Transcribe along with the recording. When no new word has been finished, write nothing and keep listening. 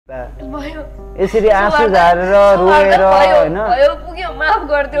भयो यसरी आँसु झारेर रोएर हैन भयो पुग्यो माफ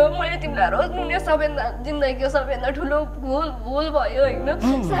गर्दियो मैले तिमीलाई रोज नुने सबैभन्दा जिन्दगीको सबैभन्दा ठुलो भुल भयो हैन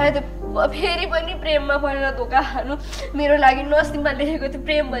सायद फेरि पनि प्रेममा परेर धोका खानु मेरो लागि नसिबमा लेखेको थियो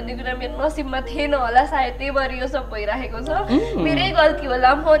प्रेम भन्ने कुरा मेरो नसिबमा थिएन होला सायद त्यही भएर यो सब भइराखेको छ मेरै गल्ती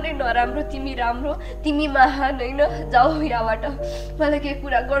होला म नै नराम्रो तिमी राम्रो तिमी महान हैन जाऊ यहाँबाट मलाई के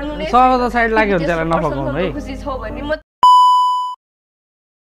कुरा गर्नु नै सब साइड लाग्यो हुन्छ होला नफकाउनु है खुसी छौ भने म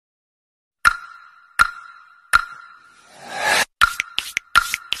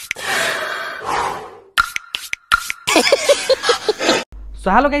so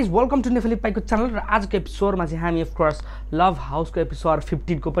hello guys welcome to नेफोलिपाईको channel र आजको एपिसोडमा चाहिँ हामी अफकोर्स लभ हाउसको एपिसोड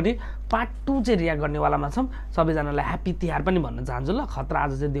 15 को पनि पार्ट 2 चाहिँ रियाक्ट गर्नेवालामा छौँ सबैजनालाई ह्याप्पी तिहार पनि भन्न चाहन्छु ल खतरा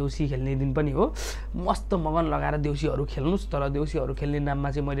आज चाहिँ देउसी खेल्ने दिन पनि हो मस्त मगन लगाएर देउसीहरू खेल्नुस् तर देउसीहरू खेल्ने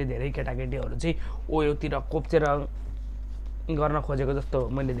नाममा चाहिँ मैले धेरै केटाकेटीहरू चाहिँ ओयोतिर कोप्चेर गर्न खोजेको जस्तो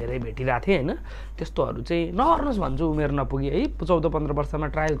मैले धेरै भेटिरहेको थिएँ हैन त्यस्तोहरू चाहिँ नगर्नुस् भन्छु उमेर नपुगी है 14-15 वर्षमा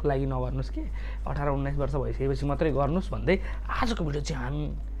ट्रायलको लागि नगर्नुस् के 18-19 वर्ष भइसकेपछि मात्रै गर्नुस् भन्दै आजको भिडियो चाहिँ हामी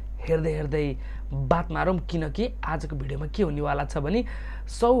हेर्दै बात मारौँ किनकि आजको भिडियोमा के हुनेवाला छ भने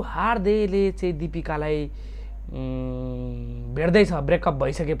सौहार्देले चाहिँ दीपिकालाई भेट्दैछ ब्रेकअप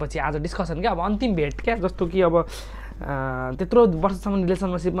भइसकेपछि आज डिस्कसन क्या अब अन्तिम भेट क्या जस्तो कि अब त्यत्रो वर्षसम्म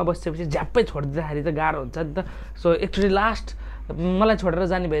रिलेसनसिपमा बसिसकेपछि झ्याप्पै छोडिदिँदाखेरि त गाह्रो हुन्छ नि त सो एकचोटि लास्ट मलाई छोडेर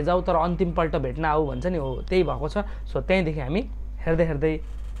जाने भए जाऊ तर अन्तिम पल्ट भेट्न आऊ भन्छ नि हो त्यही भएको छ सो त्यहीँदेखि हामी हेर्दै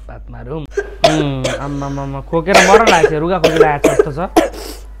बात मारौँ आम्मामा खोकेर मर लागेको छ रुगा खोकी लागेको छ जस्तो छ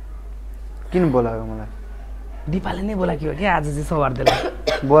किन बोलाएको मलाई दिपाले नै बोलाएको हो क्या आज चाहिँ सौहार्देलाई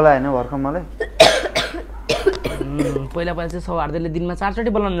बोलाएन भर्खर मलाई पहिला चाहिँ सौहार्देले दिनमा 4 चोटि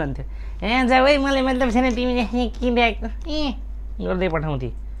बोलाउन जान्थ्यो ए जाऊ है मलाई मतलब छैन तिमीले किन ल्याएको गर्दै पठाउँथे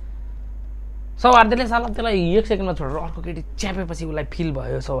सौहार्देले साला त्यसलाई 1 सेकेन्डमा छोडेर अर्को केटी च्यापेपछि उसलाई फिल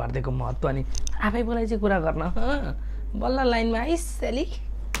भयो सौहार्देको महत्त्व अनि आफै बोलाइ चाहिँ कुरा गर्न बल्ल लाइनमा आइस सेली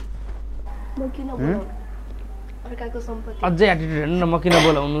म किन बोलाउनु अर्काको सम्पत्ति अझै एटिट्युड हेर्नु न म किन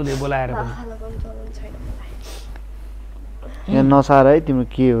बोलाउनु रे बोलाएर पनि यहाँ नसार है तिम्रो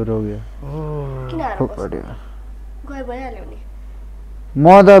के हो रोग्यो किन आएर गए भइहाल्यो नि म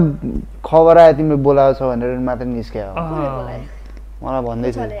त खबर आयो तिमीले बोलाएको छ भनेर मात्र निस्क्या हो मलाई भन्दै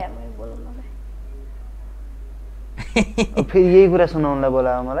थियो फेरि यही कुरा सुनाउनलाई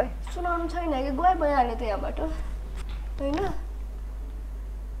बोलायो मलाई सुनाउनु छैन कि गए भइहाल्यो त यहाँबाट हैन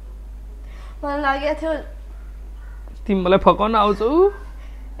मलाई लागेको थियो तिमी मलाई फकाउन आउँछौ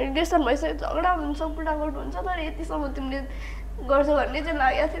रिलेसन भइसक्यो झगडा हुन्छ पुटागोट हुन्छ तर यतिसम्म तिमीले गर्छौ भन्ने चाहिँ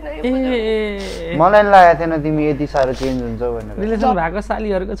लागेको थिएन मलाई लागेको थिएन तिमी यति साह्रो चेन्ज हुन्छ भनेर रिलेसन भएको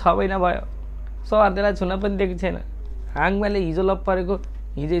सालीहरूको 6 महिना भयो सौहार्देलाई छुन पनि दिएको छैन हाङमाले हिजो लप परेको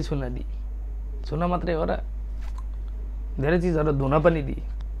हिजै छुन दि छुन मात्रै हो र धेरै चिजहरू धुन पनि दि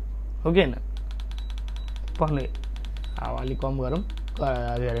हो कि होइन पर्ने अब अलिक कम गरौँ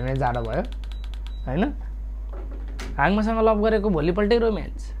धेरै नै जाडो भयो होइन हाङमासँग लभ गरेको भोलिपल्टै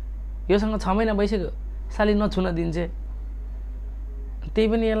रोमान्स योसँग 6 महिना भइसक्यो साली नछुन दिन्छ त्यही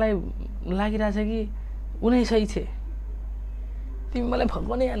पनि यसलाई लागिरहेछ कि उनै सही छ तिमी मलाई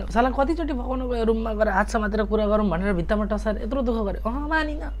फकाउनै हाल्नु साला कतिचोटि फकाउनु गयो रुममा गएर हात समातेर कुरा गरौँ भनेर भित्तामा टसार यत्रो दुःख गरे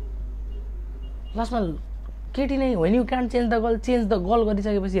मानिन लास्टमा केटी नै होइन you can't change the girl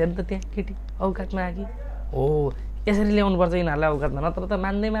गरिसकेपछि हेर्नु त त्यहाँ केटी औकातमा आकी हो यसरी ल्याउनु पर्छ यिनीहरूलाई औकातमा नत्र त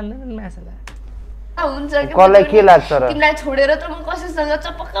मान्दैन माछालाई हुन्छ कि कसलाई के लाग्छ र तिमीलाई छोडेर त म कसैसँग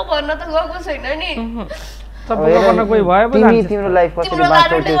चपक्क भन्न त गएको छैन नि कोही भयो तिमी तिम्रो लाइफ कसरी तिम्रो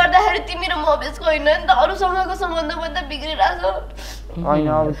कारणले गर्दाखेरि तिमी र म बिचको होइन नि त अरूसँगको सम्बन्ध पनि त बिग्रिरहेको छ होइन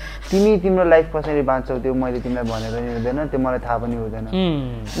अब तिमी तिम्रो लाइफ कसरी बाँच्छौ त्यो मैले तिमीलाई भनेर नि हुँदैन त्यो मलाई थाहा पनि हुँदैन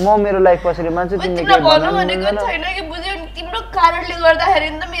म मेरो लाइफ कसरी बाँच्छु तिमीले के भन्नु भनेको छैन कि बुझ्यौ नि तिम्रो कारणले गर्दाखेरि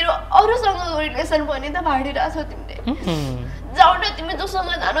नि त मेरो अरूसँगको रिलेसन पनि त भाडिरहेछौ तिमीले जाऊ न तिमी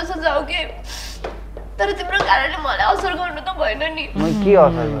जोसँग जानु छ जाऊ के तर तिम्रो कारणले मलाई असर गर्नु त भएन नि म के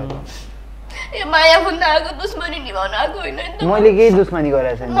असर गर्नु ए माया हुन आएको दुश्मनी निभाउन आएको होइन नि त मैले केही दुश्मनी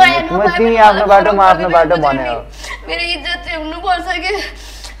गरेको छैन तिमी आफ्नो बाटो म आफ्नो बाटो भने हो मेरो इज्जत चाहिँ हुनुपर्छ के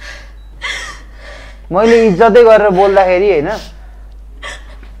मैले इज्जतै गरेर बोल्दाखेरि हैन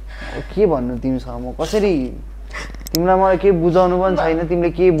के भन्नु तिमीसँग म कसरी तिमीलाई मलाई के बुझाउनु पनि छैन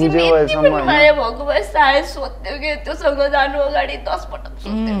तिमीले के बुझ्यौ अहिलेसम्म हैन माया भएको भए सायद सोध्थ्यौ के त्योसँग जानु अगाडि 10 पटक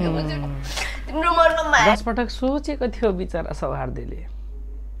सोध्थ्यौ के बुझ्यौ तिम्रो मनमा माया 10 पटक सोचेको थियो बिचरा सौहार्देले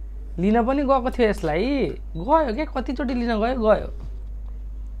लिन पनि गएको थियो यसलाई गयो के कतिचोटि लिन गयो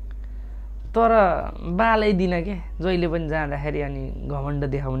तर बालै दिन के जहिले पनि जाँदाखेरि अनि घमण्ड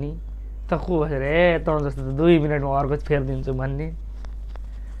देखाउने त को बसेर ए तँ जस्तो त 2 मिनेटमा अर्को फेरिदिन्छु भन्ने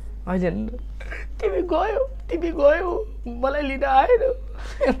अहिले तिमी गयो मलाई लिन आएन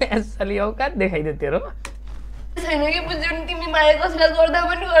यसले औकात देखाइदियो तेरो छैन कि बुझ्यौ नि तिमी माया कसैलाई गर्दा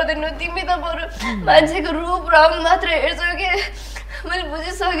पनि गर्दैनौ तिमी त बरु मान्छेको रूप रङ मात्र हेर्छौ कि मैले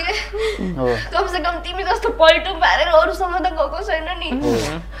बुझिसकेँ कमसेकम तिमी जस्तो पल्टो पारेर अरूसँग त गएको छैन नि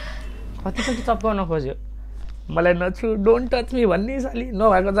कतिचोटि चप्काउन खोज्यो मलाई नछु डोन्ट टच मी भन्ने साली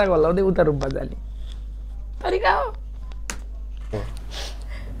नभएको जग्गा हल्लाउँदै उता रूपमा जाने तरिका हो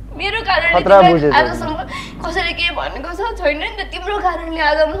मेरो कारणले आजसम्म कसैले के भनेको छ छैन नि त तिम्रो कारणले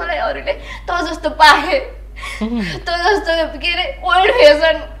आज मलाई अरूले त जस्तो पाए त जस्तो के अरे ओल्ड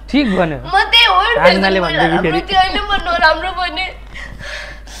फेसन ठिक भन्यो म त्यही ओल्ड फेसन त्यो अहिले म नराम्रो भने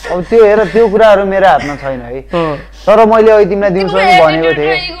अब त्यो हेर त्यो कुराहरू मेरो हातमा छैन है तर मैले अहिले तिमीलाई दिउँसो पनि भनेको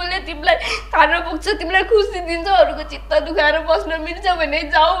थिएँ तिमीलाई खान पुग्छ तिमीलाई खुसी दिन्छ अरूको चित्त दुखाएर बस्न मिल्छ भने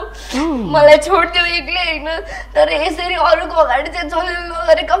जाऊ मलाई छोड्थ्यौ एक्लै होइन तर यसरी अरूको अगाडि चाहिँ चल्नु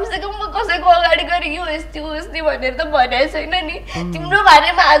नगरे कमसेकम म कसैको अगाडि गएर यो यस्तै उस्तै भनेर त भनेको छैन नि तिम्रो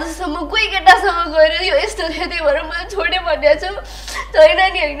बारेमा आजसम्म कोही केटासँग गएर यो यस्तो थियो त्यही भएर मैले छोडेँ भनेको छु छैन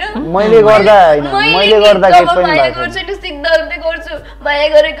नि होइन मैले गर्दा केही पनि माया गर्छु नि सिग्नलले गर्छु माया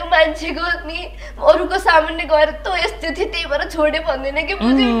गरेको मान्छेको नि अरूको सामान्य गएर त यस्तो थियो त्यही भएर छोडेँ भन्दैन कि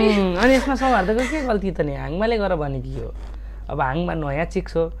बुझ्यौ नि अनि यसमा सौहार्दको के गल्ती त नि हाँगमाले गर भने कि हो अब हाँगमा नयाँ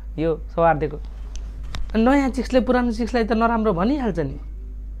चिक्स हो यो सौहार्दको नयाँ चिक्सले पुरानो चिक्सलाई त नराम्रो भनिहाल्छ नि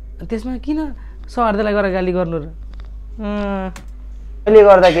त्यसमा किन सौहार्दलाई गएर गाली गर्नु र मैले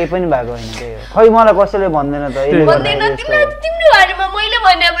गर्दा केही पनि भएको होइन त्यही हो खै मलाई कसैले भन्दैन त तिम्रो बारेमा मैले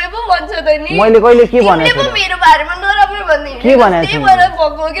भने भए पो भन्छ त नि मैले कहिले के भनेको मेरो बारेमा नराम्रो भन्ने के भनेको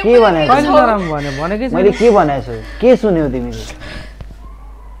मैले के भनेको छु के सुन्यौ तिमीले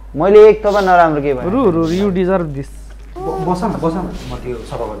मैले एक थोपा नराम्रो के भने रु यु डिजर्भ दिस बस न म त्यो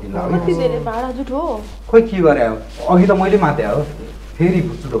सफा गरिदिन्छु कति धेरै भाडा जुठो खोइ के गरे अघि त मैले माते हो फेरि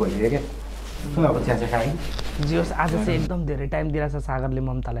छुटो भइदियो क्या अब चिया खाएँ जियोस् आज चाहिँ एकदम धेरै टाइम दिइरहेछ सागरले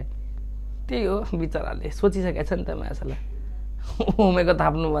ममतालाई त्यही हो बिचराले सोचिसकेको छ नि त माछालाई उमेको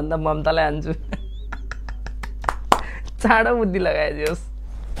थाप्नुभन्दा ममतालाई हान्छु चाँडो बुद्धि लगाए जियोस्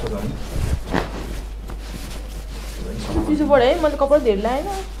चिसो पऱ्यो है मैले कपडा धेरै लगाएन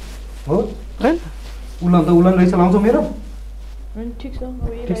हो उलन रहेछ लाउँछौ मेरो ठिक छ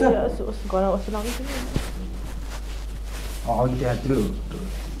ठिक छ घर कस्तो लाग्छ अघि त्यहाँ त्यो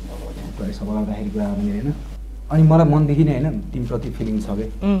सबै लाउँदाखेरि कुरा गर्नु होइन अनि मलाई मनदेखि नै होइन तिमीप्रति फिलिङ छ कि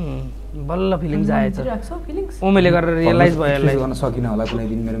बल्ल फिलिङ्स आएछ उमेले गरेर रियलाइज भयो गर्न सकिनँ होला कुनै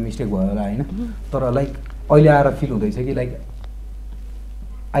दिन मेरो मिस्टेक भयो होला होइन तर लाइक अहिले आएर फिल हुँदैछ कि like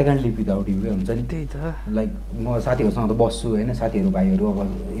I can't leave without you हुन्छ नि त्यही त लाइक म साथीहरूसँग त बस्छु होइन साथीहरू भाइहरू अब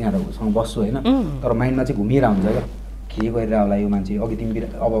यहाँहरूसँग बस्छु होइन तर माइन्डमा चाहिँ घुमिरहेको हुन्छ क्या के गरिरह होला यो मान्छे अघि तिमी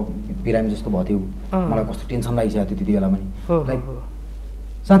अब बिरामी जस्तो भयो थियो मलाई कस्तो टेन्सन लागिसकेको थियो त्यति बेला पनि लाइक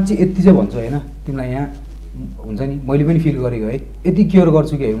साँच्ची यति चाहिँ भन्छु होइन तिमीलाई यहाँ हुन्छ नि मैले पनि फिल गरेको है यति केयर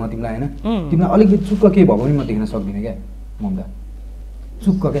गर्छु कि म तिमीलाई होइन तिमीलाई अलिकति चुक्क केही भएको पनि म देख्न सक्दिनँ क्या ममता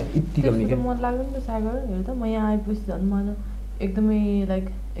चुक्क क्या यति डल्ने क्या मन लाग्यो नि त सागर हेर त म यहाँ आएपछि झन् मलाई एकदमै लाइक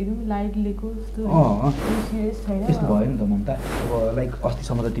एकदमै लाइट लिएको जस्तो यस्तो भयो नि त ममता अब लाइक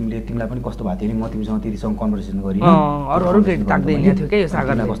अस्तिसम्म त तिमीलाई पनि कस्तो भएको थियो नि म तिमीसँग त्यतिसँग कन्भर्सेसन गरिनँ अरू ताक्दै थियो क्या यो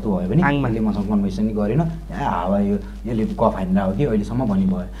सागरलाई कस्तो भयो भने मैले मसँग कन्भर्सेसन गरेन हावा यसले कफ हानेर हो कि अहिलेसम्म भनी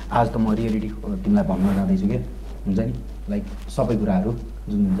भयो आज त म रियालिटी तिमीलाई भन्न जाँदैछु क्या हुन्छ नि लाइक सबै कुराहरू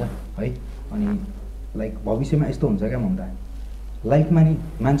जुन हुन्छ है अनि लाइक भविष्यमा यस्तो हुन्छ क्या ममता लाइफमा नि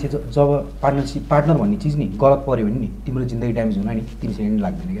मान्छे जब पार्टनर भन्ने चिज नि गलत पऱ्यो भने नि तिम्रो जिन्दगी ड्यामेज हुन नि 3 सेकेन्ड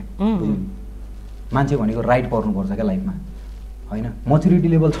लाग्दैन क्या बुझ्यौ मान्छे भनेको राइट पर्नुपर्छ क्या लाइफमा होइन मच्युरिटी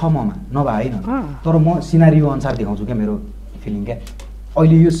लेभल छ ममा नभए होइन तर म सिनारियो अनुसार देखाउँछु क्या मेरो फिलिङ क्या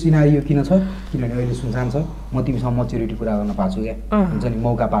अहिले यो सिनारियो किन छ किनभने अहिले सुनसान छ म तिमीसँग मच्युरिटी कुरा गर्न पाछु क्या हुन्छ नि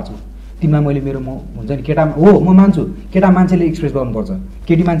मौका पाछु तिमीलाई मैले मेरो हुन्छ नि केटा हो म मान्छु केटा मान्छेले एक्सप्रेस गर्नुपर्छ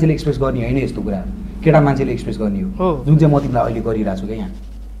केटी मान्छेले एक्सप्रेस गर्ने होइन यस्तो कुरा केटा मान्छेले एक्सप्रेस गर्ने हो जुन चाहिँ म तिमीलाई अहिले गरिरहेको छु क्या यहाँ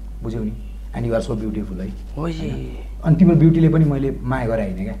बुझ्यौ नि and you are so beautiful है अनि तिम्रो ब्युटीले पनि मैले माया गरे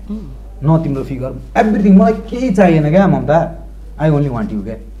होइन क्या न तिम्रो फिगर एभ्रिथिङ मलाई केही चाहिएन क्या Mamata I only want you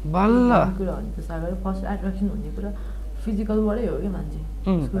क्या बल्ल कुरा हो नि त सागर फर्स्ट एट्र्याक्सन हुने कुरा फिजिकलबाटै हो क्या मान्छे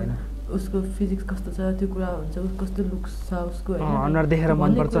उसको फिजिक्स कस्तो छ त्यो कुरा हुन्छ कस्तो लुक्स छ उसको अनुहार देखेर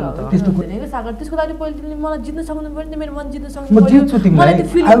मन पर्छ नि त त्यस्तो हुँदैन क्या सागर त्यसको लागि पहिले तिमीले मलाई जित्न सक्नु पर्यो नि मेरो मन जित्न सक्नु म जित्छु तिमीलाई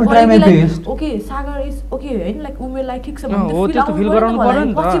I will try my best okay Sagar is okay हैन लाइक उमेरलाई ठीक छ भने त्यस्तो फिल गराउनु पर्यो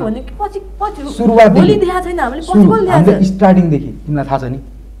नि त पछि भने पछि सुरुवात भोलि देखा छैन हामीले पोसिबल देखा छ स्टार्टिङ देखि तिमीलाई थाहा छ नि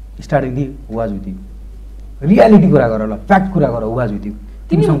स्टार्टिङ देखि वाज विथ यु रियालिटी कुरा गर ल फ्याक्ट कुरा गर वाज विथ यु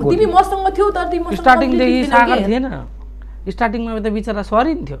तिमी मसँग थियौ तर तिमी स्टार्टिङ देखि सागर थिएन स्टार्टिङमा त बिचरा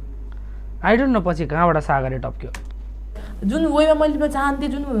सरी नि थियो आई डोन्ट नो पछि कहाँबाट सागरले टप्क्यो जुन वेमा मैले चाहन्थेँ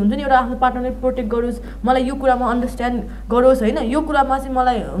जुन हुन्छ नि एउटा आफ्नो पार्टनरले प्रोटेक्ट गरोस् मलाई यो कुरामा अन्डरस्ट्यान्ड गरोस् होइन यो कुरामा चाहिँ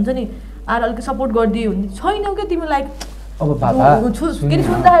मलाई हुन्छ नि आएर अलिक सपोर्ट गरिदिए हुन्थ्यो छैनौ क्या तिमी लाइक अब बाबा के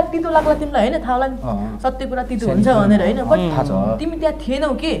सुन्दाखेरि तितो लाग्ला तिमीलाई होइन थाहा होला नि सत्य कुरा तितो हुन्छ भनेर होइन बट तिमी त्यहाँ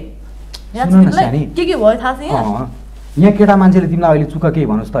थिएनौ के के भयो थाहा छ यहाँ केटा मान्छेले तिमीलाई अहिले चुक्क केही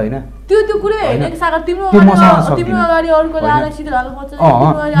भन्नुहोस् त होइन त्यो कुरै होइन सागर तिम्रो अगाडि अरूको लाला सिधै हाल्नु खोज्छ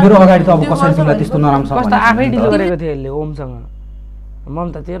मेरो अगाडि त अब कसैले तिमीलाई त्यस्तो नराम्रो कस्तो आफै डिल गरेको थियो यसले ओमसँग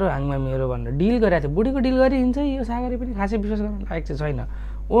ममता तेरो हाङमा मेरो भनेर डिल गरेको थियो बुढीको डिल गरिहिन्छ यो सागरले पनि खासै विश्वास गर्न लागेको चाहिँ छैन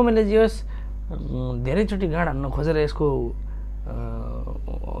ओमले जे होस् धेरैचोटि गाँड हान्न खोजेर यसको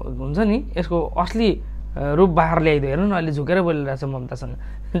हुन्छ नि यसको असली रूप बाहिर ल्याइदियो हेर्नु न अहिले झुकेर बोलिरहेको छ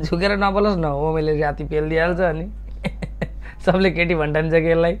ममतासँग झुकेर नबोलोस् न ओमले राति पेलिदिइहाल्छ अनि सबले केटी भन्टान्छ कि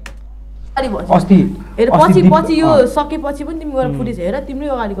यसलाई अस्ति पछि यो सकेपछि पनि तिमी गएर फुटेछ हेर तिम्रै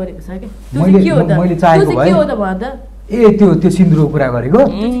अगाडि गरेको छ कि मैले चाहेको भए के हो त भन त ए त्यो सिन्दुरको कुरा गरेको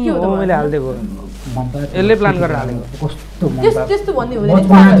ओमले हाल्दिएको यसले प्लान गरेर हालेको कस्तो त्यस्तो भन्ने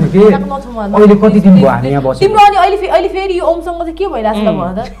अहिले कति दिन भयो हामी यहाँ बसेको तिम्रो अनि अहिले फेरि यो ओमसँग चाहिँ के भइरहेछ त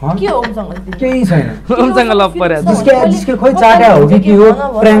भन त के हो ओमसँग केही छैन ओमसँग लभ पर्यो जिसके खोइ चाट्या हो कि के हो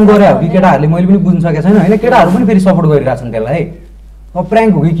प्र्याङ्क गरे हो कि केटाहरूले मैले पनि बुझ्न सकेको छैन होइन केटाहरू पनि फेरि सपोर्ट गरिरहेछन् त्यसलाई अब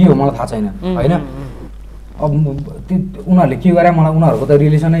प्र्याङ्क हो कि के हो मलाई थाहा छैन होइन अब उनीहरूले के गरे मलाई उनीहरूको त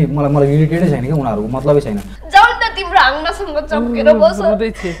रिलेसनै मलाई रिलेटेडै छैन कि उनीहरूको मतलबै छैन तिम्रो आङ्नासँग चम्केर बस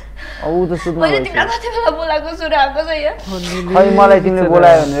औ त सुत्नु मैले तिमीलाई कति बेला बोलाएको सुरु आएको छ यहाँ खै मलाई तिमीले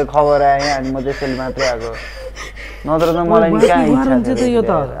बोलायो भनेर खबर आयो यहाँ अनि म त्यसैले मात्रै आएको नत्र त मलाई नि कहाँ इच्छा थियो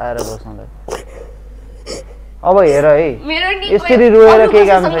आएर बस्नलाई अब हेर है यसरी रोएर केही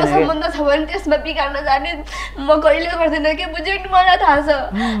काम छैन सम्बन्ध छ भने त्यसमा बिगार्न जाने म कहिले गर्दैन के बुझ्यो नि मलाई थाहा छ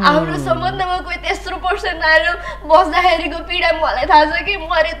हाम्रो सम्बन्धमा कोही तेस्रो पर्सन आएर बस्दाखेरिको पीडा मलाई थाहा छ कि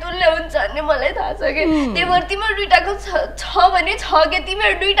मरे तुल्य हुन्छ भन्ने मलाई थाहा छ कि त्यही भएर तिम्रो दुइटाको छ भने छ कि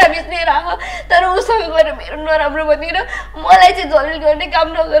तिमीहरू दुइटा बिच्ने राख तर उसँग गएर मेरो नराम्रो भनेर मलाई चाहिँ जलिल गर्ने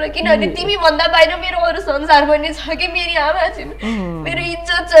काम नगर किनभने तिमी भन्दा बाहिर मेरो अरू संसार पनि छ कि मेरो आमा छिन् मेरो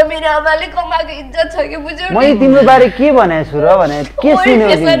इज्जत छ मेरो आमाले कमाएको इज्जत छ कि बुझ्यौ तिम्रो बारे के भनेको छु र भने के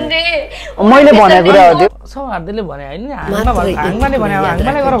सुन्यौ मैले भनेको कुरा हो त्यो सौहार्दले भने होइन हाङमाले भने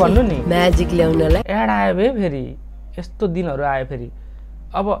हाङमाले गर भन्नु नि म्याजिक ल्याउनलाई एड आयो बे फेरि यस्तो दिनहरू आयो फेरि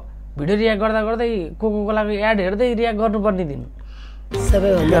अब भिडियो रियाक्ट गर्दा गर्दै कोकोकोलाको एड हेर्दै रियाक्ट गर्नुपर्ने दिन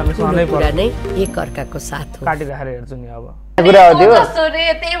सबैभन्दा ठुलो कुरा नै एकअर्काको साथ हो काटी राखेर हेर्छु नि अब कुरा हो त्यो रे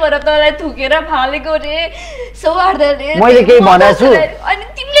त्यही भएर तँलाई थुकेर फालेको रे सौहार्दले मैले केही भनेको छु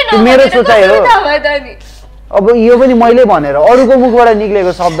अनि तिमीले मेरो सोचाइ हो थाहा भयो त नि अब यो पनि मैले भनेर अरूको मुखबाट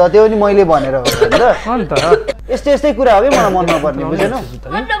निक्लेको शब्द त्यो पनि मैले भनेर हो अन्त यस्तै यस्तै कुरा हो कि मलाई मन नपर्ने बुझेन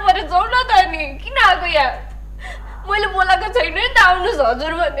मन नपरे जाउँ न त नि किन आएको यहाँ मैले बोलाएको छैन नि त आउनुहोस्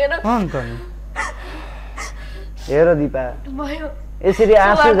हजुर भनेर अन्त नि हेर दिपा भयो यसरी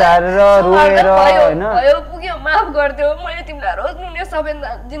आँसु झारेर रोएर होइन भयो पुग्यो माफ गरिदियो मैले तिमीलाई रोज नुने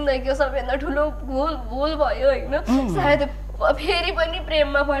सबैभन्दा जिन्दगीको सबैभन्दा ठुलो भुल भयो होइन सायद फेरि पनि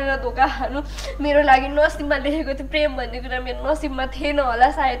प्रेममा परेर धोका खानु मेरो लागि नसिबमा लेखेको थियो प्रेम भन्ने कुरा मेरो नसिबमा थिएन होला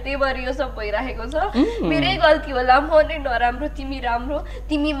सायद त्यही भएर यो सब भइरहेको छ मेरै गल्ती होला म नै नराम्रो तिमी राम्रो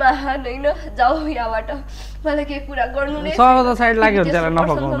तिमी महान होइन जाऊ यहाँबाट मलाई केही कुरा गर्नु नै साइड लाग्यो भने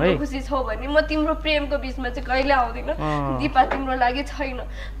नफकाउनु है खुसी छौ भने म तिम्रो प्रेमको बिचमा चाहिँ कहिले आउँदिन दिपा तिम्रो लागि छैन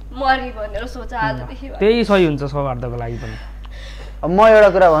मरि भनेर सोच आजदेखि त्यही सही हुन्छ सौहार्दको लागि पनि अब म एउटा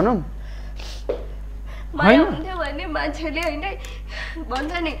कुरा भनौँ माया हुन्थ्यो भने मान्छेले होइन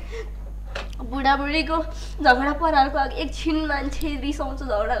भन्छ नि बुढाबुढीको झगडा परालको एकछिन मान्छे रिसाउँछ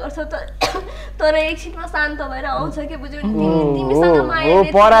झगडा गर्छ तर एकछिनमा शान्त भएर आउँछ के बुझ्यौ तिमीसँग माया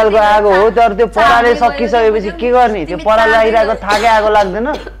परालको आगो हो तर त्यो परालले सकिसकेपछि के गर्ने त्यो पराल लागिरहेको थाकै आगो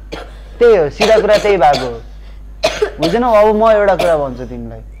लाग्दैन त्यही हो सिधा कुरा त्यही भएको हो बुझेनौ अब म एउटा कुरा भन्छु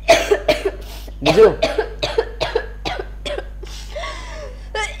तिमीलाई बुझ्यौ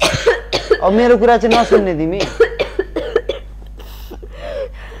अब मेरो कुरा चाहिँ नसुन्ने तिमी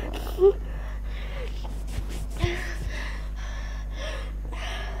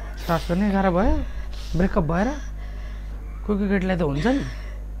सास गर्ने गाह्रो भयो ब्रेकअप भएर कोही केटीलाई त हुन्छ नि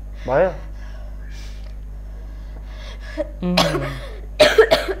भयो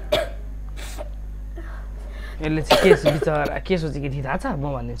यसले चाहिँ के बिचरा के सोचेको थिएँ थाहा छ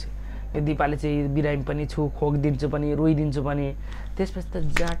म भनिदिन्छु यो दिपाले चाहिँ बिरामी पनि छु खोकिदिन्छु पनि रोइदिन्छु पनि त्यसपछि त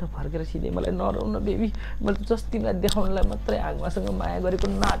जाँटो फर्केर सिधै मलाई नराउन बेबी मैले त जस्ट तिमीलाई देखाउनलाई मात्रै आगमासँग माया गरेको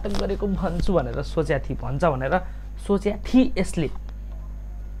नाटक गरेको भन्छु भनेर सोच्या थिएँ भन्छ भनेर सोच्या थिएँ यसले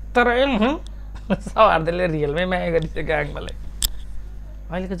तर सौहार्दले रियलमै माया गरिसक्यो आगमालाई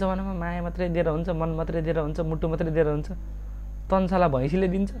अहिलेको जमानामा माया मात्रै दिएर हुन्छ मन मात्रै दिएर हुन्छ मुटु मात्रै दिएर हुन्छ तन्साला भैँसीले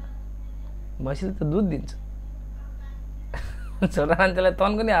दिन्छ भैँसीले त दुध दिन्छ छोरा मान्छेलाई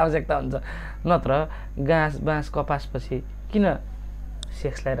तनको नि आवश्यकता हुन्छ नत्र घाँस बाँस कपासपछि किन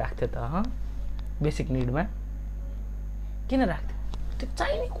सेक्सलाई राख्थ्यो त बेसिक निडमा किन राख्थ्यो त्यो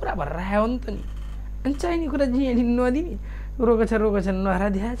चाहिने कुरा भएर राख्यो नि त नि अनि चाहिने कुरा जियाडी नदिने रोको छ नहरा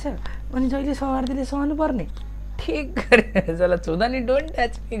दिएछ अनि जहिले सवार्दीले सहनु पर्ने ठिक गरे जसलाई छुँदा नि डोन्ट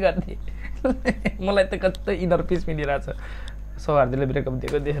ट्याच मी गर्थे मलाई त कस्तो इनर पिस मिलिरहेछ सवार्दीले ब्रेकअप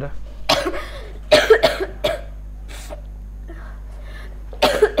दिएको देखेर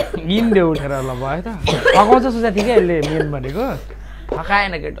इन्डे उठेर ल भयो त फकाउँछ सुजाती क्या यसले मेन भनेको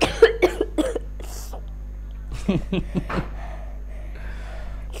फकाएन केटो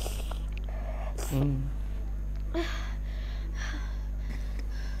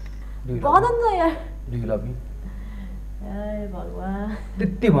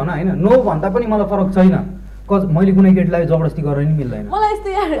त्यति भन होइन नो भन्दा पनि मलाई फरक छैन मैले कुनै केटीलाई जबरजस्ती गरेर नि मिल्दैन मलाई यस्तो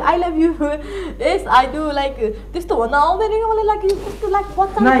यार I love you yes I do like त्यस्तो भन्न आउँदैन कि मलाई लाग्यो त्यस्तो लाइक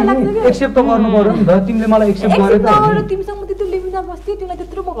बच्चा लाग्छ कि एक्सेप्ट त गर्नु पर्यो नि त तिमीले मलाई एक्सेप्ट गरे त तिमीसँग म त्यत्रो लिमिटमा बस्थेँ तिमीलाई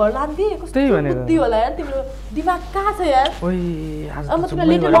त्यत्रो म घर लान्थे कस्तो बुद्धि होला यार तिम्रो दिमाग कहाँ छ यार ओइ आज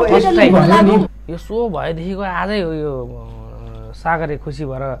यो सो भएदेखिको आजै हो यो सागरले खुसी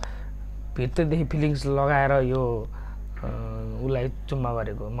भएर भित्रदेखि फिलिङ्स लगाएर यो उसलाई चुम्मा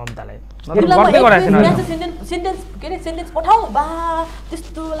गरेको ममतालाई सेन्टेन्स पठाऊ बा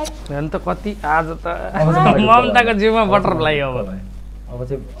त्यस्तो लाइक त कति आज त ममताको जिउमा बटरफ्लाई अब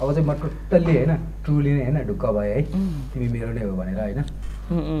चाहिँ म टोटल्ली होइन ट्रुली नै होइन ढुक्क भएँ है तिमी मेरो नै हो भनेर होइन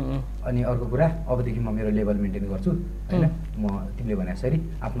अनि अर्को कुरा अबदेखि म मेरो लेभल मेन्टेन गर्छु होइन म तिमीले भने जसरी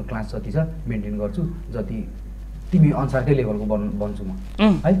आफ्नो क्लास जति छ मेन्टेन गर्छु जति तिमी अनुसारकै लेभलको बन्छु म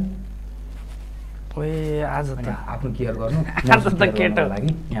है ओए आज त आफ्नो केयर गर्नु आज त केटो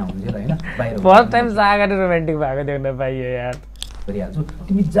लागि यहाँ हुन्छ होइन बाहिर फर्स्ट टाइम सागरले रोमान्टिक भएको देख्न पाइयो यार गरिहाल्छु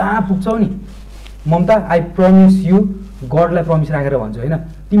तिमी जहाँ पुग्छौ नि Mamata I promise you गडलाई promise राखेर भन्छु होइन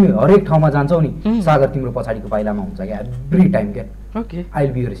तिमी हरेक ठाउँमा जान्छौ नि सागर तिम्रो पछाडिको पाइलामा हुन्छ क्या एभ्री टाइम क्या okay I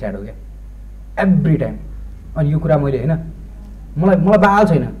will be your shadow क्या एभ्री टाइम अनि यो कुरा मैले होइन मलाई बाल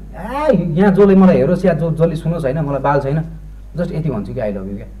छैन यहाँ जसले मलाई हेरोस् या जसले सुनोस् होइन मलाई बाल छैन जस्ट यति भन्छु कि आई लभ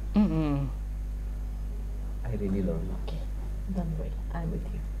यु क्या I really love you. Okay, don't worry, I'm with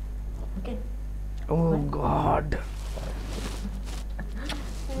you. Okay. Oh God.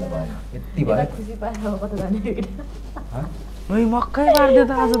 यति भयो खुसी पाएर कता जाने ओइ मक्कै पार्दियो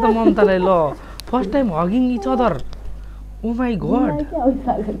त आज त ममतालाई ल first time हगिङ each other oh my God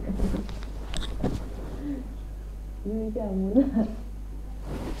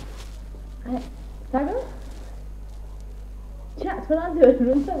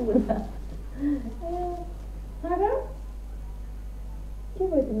सागर के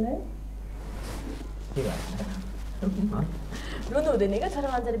भयो तिमीलाई रुनु हुँदैन क्या छोरा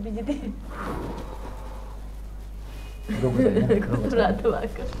मान्छेले बिजी थिए रातो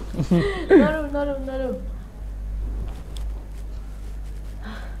भएको नरौ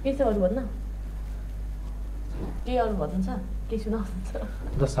के छ अरू भन्न के अरू भन्नु छ के सुनाउनु छ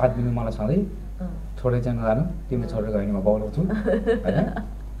ल साथ दिनु मलाई सधैँ छोडेर चाहिँ नजानु तिमीले छोडेर गयो भने म बाउलाउँछु होइन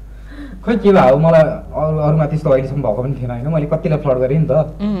खै के भयो मलाई अरूमा त्यस्तो अहिलेसम्म भएको पनि थिएन होइन मैले कतिलाई फ्लड गरेँ नि त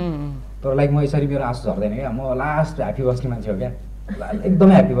तर लाइक म यसरी मेरो आँसु झर्दैन क्या म लास्ट ह्याप्पी बस्ने मान्छे हो क्या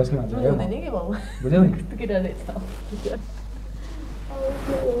एकदमै ह्याप्पी बस्ने मान्छे हो क्या बुझ्यौ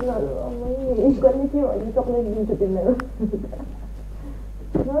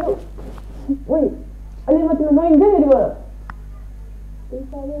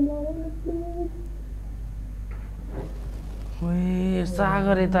ओए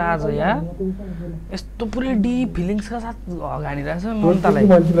सागरले त आज यार यस्तो पुरै डिप फिलिङ्सका साथ अगाडि रहेछ ममतालाई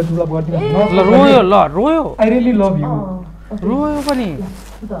रोयो ल रोयो आई रियली लभ यु रोयो पनि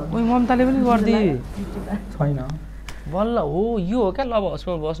ओइ ममताले पनि गर्दिए छैन बल्ल हो यो हो क्या लभ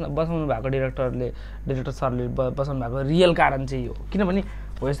हाउसमा बसाउनु भएको डिरेक्टर सरले बसाउनु भएको रियल कारण चाहिँ यो किनभने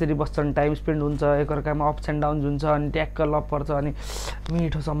हो यसरी बस्छन् टाइम स्पेन्ड हुन्छ एकअर्कामा अप्स एन्ड डाउन्स हुन्छ अनि ट्याक्क लभ पर्छ अनि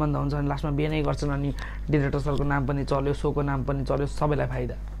मिठो सम्बन्ध हुन्छ अनि लास्टमा बिहे गर्छन् अनि डिरेक्टर सरको नाम पनि चल्यो सोको नाम पनि चल्यो सबैलाई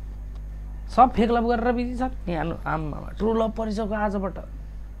फाइदा सब फेक लभ गरेर बिजी छ यहाँ आमा ट्रु लभ परिसक्यो आजबाट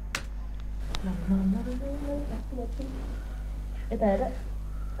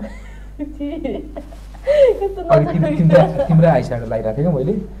तिम्रो आइस्याडो लगाइरहेको थिएँ क्या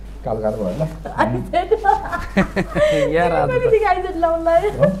मैले कालो कालो भयो ल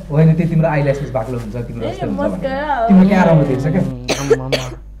होइन त्यो तिम्रो आइल्यासेस बाक्लो हुन्छ तिम्रो तिम्रो क्या राम्रो देख्छ क्या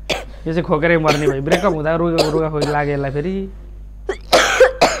यो चाहिँ खोकेरै मर्ने भयो ब्रेकअप हुँदा रुगा खोकी लाग्यो यसलाई फेरि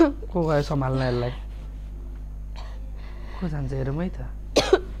को गयो सम्हाल्न यसलाई को जान्छ हेरौँ है त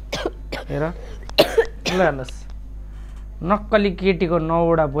हेर ल हेर्नुहोस् नक्कली केटीको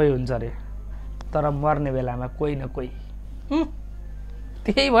 9वटा बोइ हुन्छ अरे तर मर्ने बेलामा कोही न कोही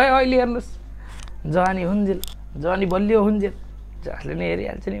त्यही भयो अहिले हेर्नुहोस् जवानी हुन्जेल जवानी बलियो हुन्जेल जसले नै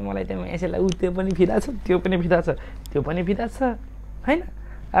हेरिहाल्छ नि मलाई त्यो मान्छेलाई ऊ त्यो पनि फिदा छ त्यो पनि फिदा छ त्यो पनि फिदा छ होइन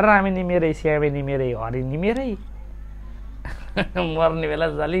रामे नि मेरै श्यामे नि मेरै हरि नि मेरै मर्ने बेला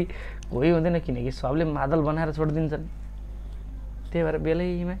जसले कोही हुँदैन किनकि सबले मादल बनाएर छोडिदिन्छन् त्यही भएर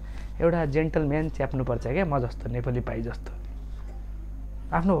बेलैमा एउटा जेन्टलम्यान च्याप्नुपर्छ क्या म जस्तो नेपाली पाइ जस्तो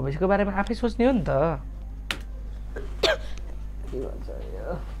आफ्नो भविष्यको बारेमा आफै सोच्ने हो नि त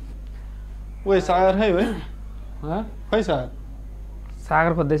ओए सागर है ओए खै सागर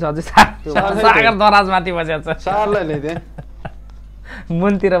सागर खोज्दैछ अझै सागर दराजमाथि बसेको छ सागरलाई ल्याइदिए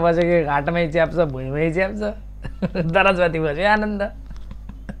मुनतिर बसेको घाटमै च्याप्छ भुइँमै च्याप्छ दराजमाथि बस्यो आनन्द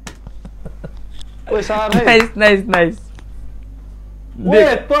ओए सागर है नाइस नाइस नाइस ओए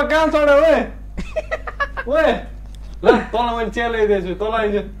त कहाँ चढ्यो ओए ओए ल तल मैले चिया ल्याइदिएको छु तल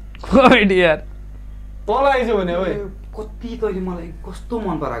आइज कोभिड यार तल आइज भने ओए कति तैँले मलाई कस्तो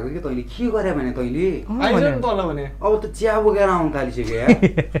मन पराएको कि तैँले के गरे भने तैँले आइज नि तल भने अब त चिया बोकेर आउनु थालिसक्यो यार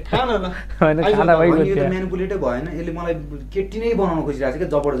खान ल हैन खाना भइगयो यो त म्यानिपुलेटै भएन यसले मलाई केटी नै बनाउन खोजिरहेको छ क्या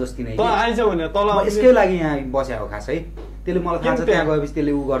जबरजस्ती नै त आइज भने तल म यसकै लागि यहाँ बस्या हो खास है त्यसले मलाई थाहा छ त्यहाँ गएपछि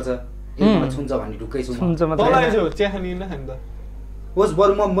त्यसले ऊ गर्छ यसले मलाई छुन्छ भन्ने ढुक्कै छु सुन्छ तल मात्रै आइज चिया खानी न खान त होस्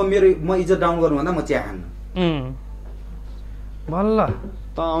बरु म इज्जत डाउन गर्नुभन्दा म चिया खान्न बल्ल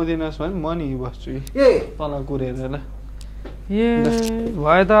त आउँदिनस् भने म नि बस्छु ए तल कुरेर ल ए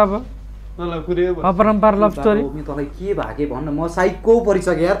भयो त अब तल कुरेर अपरम्पार लभ स्टोरी तँलाई के भागे भन्न म साइको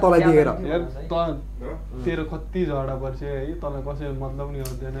परिसकेँ यार तँलाई देखेर यार त तेरो कति झगडा पर्छ है तँलाई कसैले मतलब नि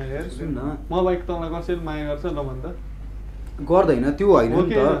गर्दैन हेर सुन न म बाइक तँलाई कसैले माया गर्छ ल भन् त गर्दैन त्यो होइन हो नि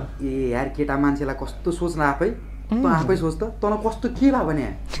के? त ए यार केटा मान्छेलाई कस्तो सोच्न आफै त आफै सोच त तँलाई कस्तो के भयो भने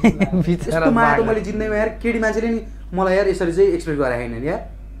बिचरा यस्तो माया त पागल। मैले जिन्दगीमा यार केटी मान्छेले नि मलाई यार यसरी चाहिँ एक्सप्रेस गरेको छैन नि यार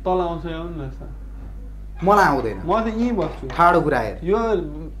तल आउँछ आउनु न त मलाई आउँदैन म त यहीँ बस्छु ठाडो कुरा हेर यो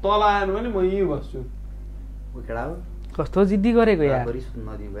तल आएन भने म यहीँ बस्छु ओ केटा हो कस्तो जिद्दी गरेको यार रातभरि सुत्न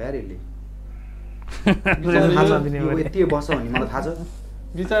नदिनु भयो यार यसले खाना दिने यो भने। यति बस्छ भन्ने मलाई थाहा छ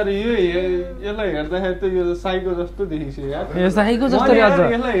बिचारी यो यसलाई हेर्दाखेरि त यो साइको जस्तो देखिन्छ यार यो साइको जस्तो मैले रहेछ।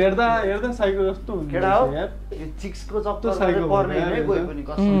 यार यसलाई हेर्दा हेर्दा साइको जस्तो हुन्छ केटा हो यार यो चिक्सको कस्तो चक्कर साइको पर्ने भन्ने होइन कोही पनि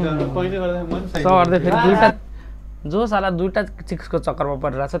कसम तैँले गर्दा मन साइको सर्दै फेरि हुन्छ। दुईटा जो साला दुईटा चिक्सको चक्करमा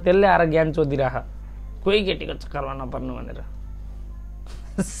परिरहेको छ त्यसले आएर ज्ञान चोदिराख कोही केटीको चक्करमा नपर्नु भनेर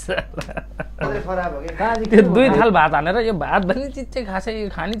मात्रै खराब हो क्या त्यो दुई थाल भात हानेर यो भात भन्ने चिज चाहिँ खासै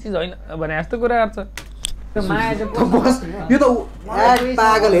खाने चिज होइन भने जस्तो कुरा गर्छ त्यो माया चाहिँ त बस यो त यार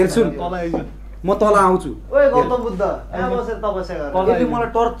पागल हेर्छु तल आइज म तल आउँछु ओए गौतम बुद्ध यहाँ बसेर तपस्या गर यसले मलाई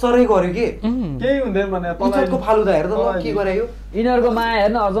टर्चरै गर्यो कि केही हुँदैन भने तल इज्जतको फालुदा हेर त ल के गरे यो यिनीहरूको माया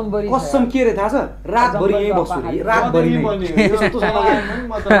हेर्न अझम बढी छ। कसम के रे थाहा छ रातभरि यहीँ बस्छु रे रातभरि नै यस्तो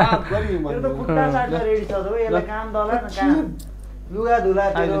म त रातभरि तेरो त खुट्टा चाट्न रेडी छ त यसलाई काम दला न काम लुगा धुला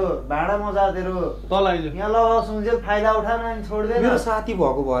तेरो भाँडा मजा तेरो तल आइज यहाँ लगाउ सुन्जेल फाइदा उठाउन अनि छोड्दैन मेरो साथी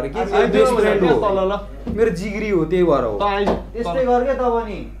भएको भएर के आइज मेरो बेस्ट फ्रेन्ड तल हो ल मेरो जिग्री हो त्यही भएर हो त आइज त्यस्तै गर के त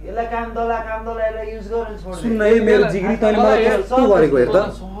पनि यसलाई काम दला यसलाई युज गर अनि छोड्दैन सुन्न है मेरो जिग्री तैँले मलाई कस्तो गरेको हेर त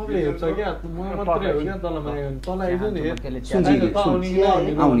सबले हेर्छ क्या म मात्रै हो क्या तल माया गर्ने तल आइज नि हेर सुन जिग्री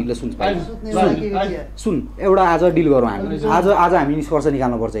आउनेले सुन सुत्ने बाँकी बित्या। सुन एउटा आज डिल गरौँ हामी आज हामी निष्कर्ष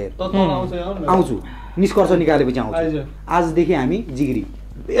निकाल्नुपर्छ हेर त तल आउँछ आउनु आउँछु निष्कर्ष निकालेपछि आउँछु आइज। आजदेखि हामी जिग्री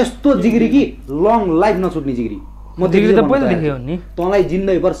यस्तो जिग्री कि लङ लाइफ नछुट्ने जिग्री म जिग्री त भन्न पहिला तयार देख्यो छु। नि तँलाई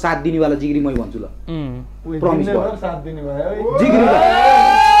जिन्दगीभर साथ दिनेवाला जिग्री मै भन्छु ल Promise भयो। साथ दिने भयो जिग्री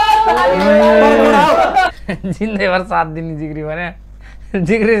जिन्दगीभर साथ दिने जिग्री भने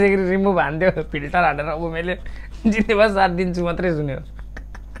जिग्री जिग्री रिमुभ हान्थ्यो फिल्टर हालेर अब मैले जिन्दगीभर साथ दिन्छु मात्रै सुन्यो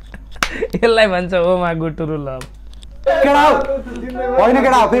यसलाई भन्छ हो मा गुटुरु लभ केटा हो होइन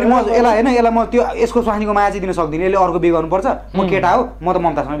केटा हो फेरि म यसलाई होइन यसलाई म त्यो यसको स्वास्नीको माया चाहिँ दिन सक्दिनँ यसले अर्को बिहे गर्नुपर्छ म केटा हो म त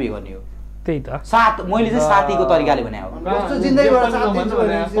ममतासँग बिहे गर्ने हो त्यही त साथ मैले चाहिँ साथीको तरिकाले भने हो कस्तो जिन्दगीबाट साथ दिन्छु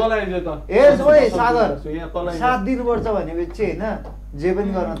भनेपछि तल आइज त हेर्स ओए सागर यहाँ तल आइज साथ दिनुपर्छ भनेपछि होइन जे पनि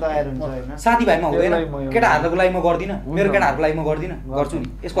गर्न तयार हुन्छ होइन साथीभाइमा हुँदैन यसलाई म- केटाहरूको लागि म गर्दिनँ मेरो केटाहरूको लागि म गर्दिनँ गर्छु नि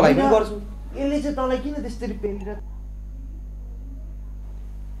यसको लागि पनि गर्छु यसले चाहिँ तँलाई किन त्यसरी पेलिरहेको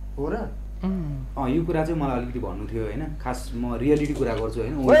हो र यो कुरा चाहिँ मलाई अलिकति भन्नु थियो होइन खास म रियालिटी कुरा गर्छु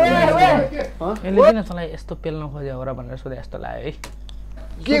होइन यसले किन तँलाई यस्तो पेल्न खोज्यो हो र भनेर सोधे जस्तो लाग्यो है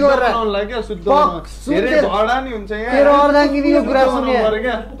के गरेर क्या शुद्ध सुन धेरै तेरो- झगडा नि हुन्छ यहाँ तेरो अर्धाङ्गिनीको कुरा सुने शुद्ध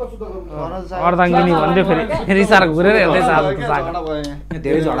क्या भन त सागर। अर्धाङ्गिनी भन्दै फेरि रिसार घुरेर हेर्दैछ आज त झगडा सागर भयो यहाँ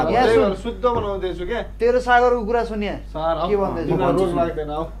धेरै झगडा भयो। यहाँ त्यही सुन। भएर शुद्ध बनाउँदैछु क्या तेरो सागरको कुरा सुने सार के भन्दैछ तिमीलाई रोग लाग्दैन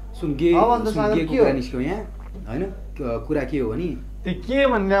हौ सुन के भन्दा सुन सागर के के कुरा हो? निस्क्यो यहाँ होइन कुरा के हो भने त्यो के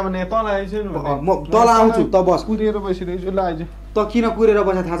भन्ने भने तल आइज नि म तल आउँछु त बस कुदेर बसिरहेछु ल आइज त किन कुरेर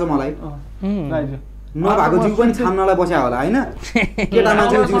बस्या थाहा छ मलाई उम्। आइज नभएको जिउ पनि छाम्नलाई बस्या होला हैन केटा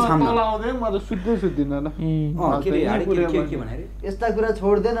मान्छेको जिउ छाम्न आउँदै म त सुत्दिन ल के रे हाडे के भने रे यस्ता कुरा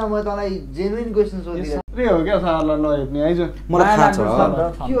छोड्दैन म तँलाई जेन्युइन क्वेशन सोधिरहेको रे हो क्या सारलाई नहेर्ने आइज मलाई थाहा छ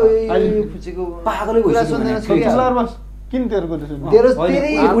के हो यो फुचेको पागलै कुरा भइसक्यो सुन्दैन भने। सर बस किन तेरो कुरा सुन्नु तेरो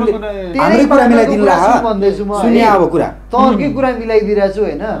हाम्रै कुरा मिलाइदिनु ला भन्दैछु म सुने अब कुरा त अर्कै कुरा मिलाइदिरहेको छु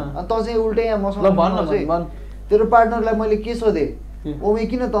हैन अनि त चाहिँ उल्टै यहाँ मसँग ल भन्न चाहिँ भन्न तेरो पार्टनरलाई मैले के सोधे ओमे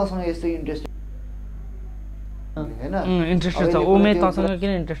किन तसँग यस्तो इन्ट्रेस्ट हैन इन्ट्रेस्टेड छ ओमे तसँग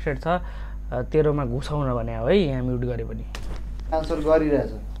किन इन्ट्रेस्टेड छ तेरोमा घुसाउन भने है यहाँ म्युट गरे पनि आन्सर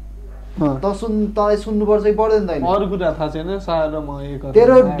गरिरहेछ त तँलाई सुन्नुपर्छ कि पर्दैन त अरू कुरा थाहा छैन सार म एक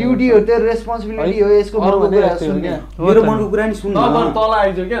तेरो ड्युटी हो तेरो रेस्पोन्सिबिलिटी हो यसको मनको कुरा सुन्ने मेरो मनको कुरा नि सुन्न तल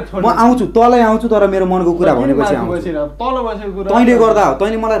आइज क्या म आउँछु तलै आउँछु तर मेरो मनको कुरा भनेपछि आउँछु तल बसेको कुरा तैँले गर्दा हो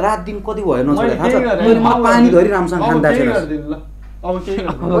तैँले मलाई रात दिन कति भयो नछोडे थाहा छ मैले म पानी धरि राम्रोसँग खान्दा छैन अब के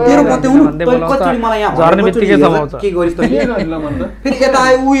तेरो पत्ते हुनु तैँले कतिचोटि मलाई यहाँ झर्ने बित्तिकै समाउँछ। के गरिस् तैँले गरिला भन्दा फेरि यता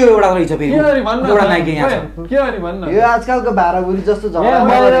आयो उयो एउटा रहेछ फेरि के गरी भन्न एउटा नाइके यहाँ छ के गरी भन्न यो आजकलको भाडाभुडी जस्तो झगडा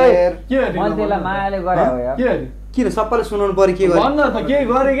के गरी मैले त्यसलाई मायाले गरे हो यार के गरी किन सबैले सुनाउनु पर्यो के गरे भन्न त के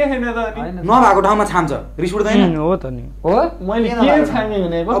गरेकै छैन त अनि नभएको ठाउँमा छाम्छ रिस उठ्दैन हो त नि हो मैले के छामे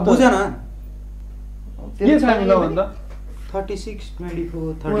भनेको अब बुझ न के छामे ल भन्दा 36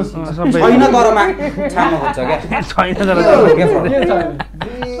 24 36 सबै छैन तर छाम्न खोज्छ क्या छैन तर के छामे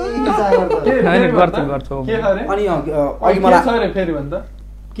हैन गर्छु के अरे अनि अनि अघि मलाई छ रे फेरि भन्दा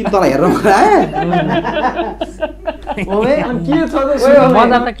किन तँलाई हेर्न मन आयो ओमे अनि के छ त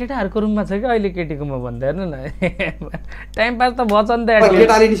मजा त केटाहरूको रुममा छ कि अहिले केटीकोमा भन्दा हेर्नु न टाइम पास त भन्छ नि त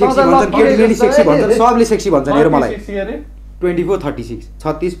केटाले नि सेक्सी भन्छन् केटीले नि सेक्सी भन्छन् सबले सेक्सी भन्छन् हेर मलाई 24 24 36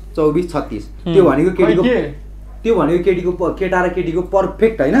 36 24 36 त्यो भनेको केटीको त्यो भनेको केटा र केटीको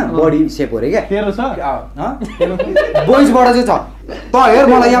पर्फेक्ट हैन बडी सेप हो रे क्या तेरो छ बोइजबाट चाहिँ छ त हेर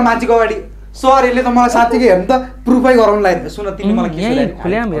मलाई यहाँ मान्छेको अगाडि सरले त मलाई साँच्चीकै हेर्नु त प्रुफै गराउनु लाग्यो सुन तिमीले मलाई के यही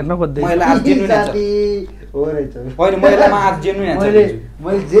खुल्याम हेर्न खोज्दै मैले आज जेन्युइन आन्सर हो रहेछ होइन महिलामा आज जेन्युइन आन्सर दिन्छु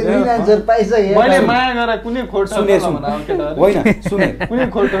मैले जेन्युइन आन्सर पाइसकेँ मैले माया गरे कुनै खोट छ सुने सुन होइन सुने कुनै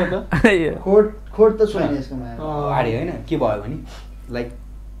खोट हो त खोट त छैन यसको माया आडे होइन के भयो भने लाइक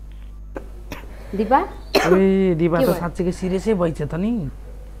दिपा अरे दिपा त साँच्चीकै सिरियसै भइछ त नि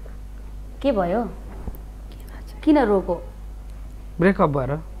के भयो किन रोको ब्रेकअप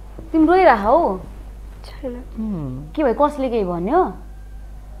भएर तिमी रोइरह हौ छैन के भयो कसले केही भन्यो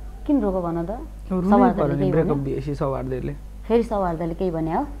किन रोको भन त सवार्दले केही ब्रेकअप भन्यो दिएपछि सवार्दैले फेरि सवार्दले केही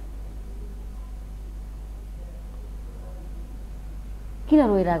भन्यो हो किन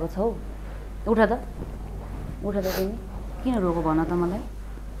रोइरहेको छौ उठ त तिमी किन रोको भन त मलाई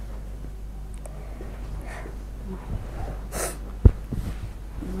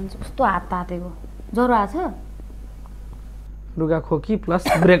कस्तो हात तातेको ज्वरो आछ रुगा खोकी प्लस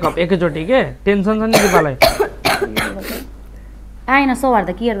ब्रेकअप एकैचोटि के टेन्सन छ नि दिपालाई आएन सवार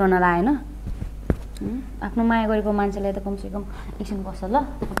त केयर गर्न आएन आफ्नो माया गरेको मान्छेलाई त कमसेकम एकछिन बस्छ ल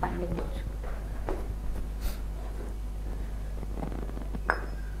पानीले बोल्छु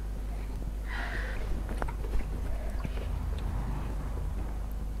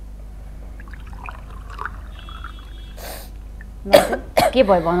के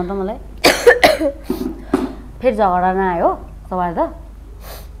भयो भन त मलाई फेरि झगडा नआयो सवार त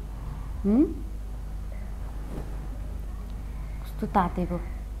कस्तो तातेको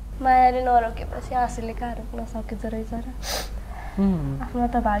मायाले नरोकेपछि आँसुले कहाँ रोक्न सकिँदो रहेछ र आफ्नो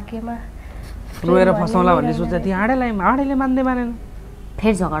त भाग्यमा रोएर फसाउला भन्ने सोचे थियो आँडेले मान्दै मानेन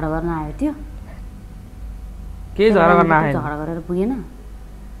फेरि झगडा गर्न आयो त्यो के झगडा गर्न आएन झगडा गरेर पुगेन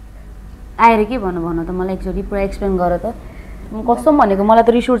आएर के भन्नु त मलाई एकचोटि पुरा एक्सप्लेन गर त कस्तो भनेको मलाई त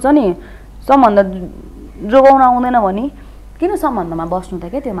रिस उठ्छ नि सम्बन्ध जोगाउन आउँदैन भने किन सम्बन्धमा बस्नु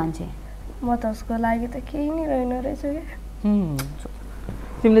त क्या त्यो मान्छे म त उसको लागि त केही नै रहेन रहेछ क्या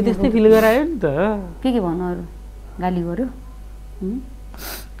तिमीले त्यस्तै फिल गरायो नि त के भन्नु अरू गाली गर्यो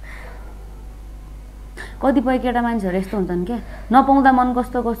कतिपय केटा मान्छेहरू यस्तो हुन्छन् क्या नपाउँदा मन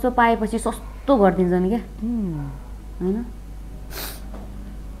कस्तो कस्तो पाएपछि सस्तो गरिदिन्छन् क्या होइन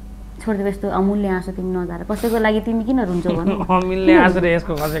छोडिदियो यस्तो अमूल्य आँसु तिमी नझाएर कसैको लागि तिमी किन रुन्छौ भन्नु अमूल्य आँसु रे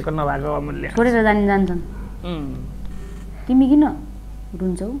यसको कसैको नभएको अमूल्य छोडेर जान्छन् तिमी किन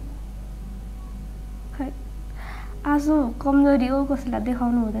रुन्छौ खै आज कमजोरी हो कसैलाई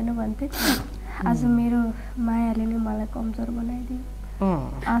देखाउनु हुँदैन भन्थे आज मेरो मायाले नै मलाई कमजोर बनाइदियो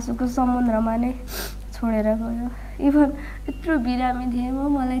आँसुको समुद्रमा नै छोडेर गयो इभन यत्रो बिरामी थिएँ म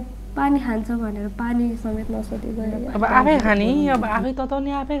मलाई पानी खान्छौ भनेर पानी समेत नसोधी गयो अब आफै खाने अब आफै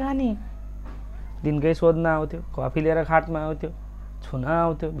तताउने आफै खाने दिनकै सोध्न आउँथ्यो कफी लिएर खाटमा आउँथ्यो छुन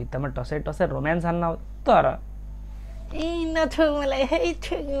आउँथ्यो भित्तामा टसै रोमान्स हान्न आउँथ्यो तर नछो मलाई है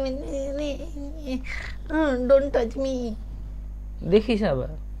डोन्ट टच मी देखिस अब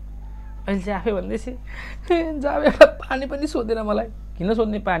अहिले चाहिँ आफै भन्दैछ जाबे पानी पनि सोधेन मलाई किन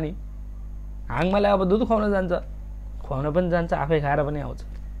सोध्ने पानी हाङमालाई अब दुध खुवाउन जान्छ खुवाउन पनि जान्छ आफै खाएर पनि आउँछ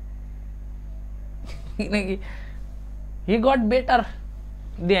किनकि he got better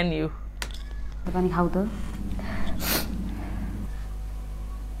than you पानी खाऊ त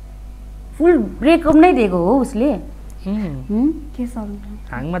फुल ब्रेकअप नै दिएको हो उसले के सम्झ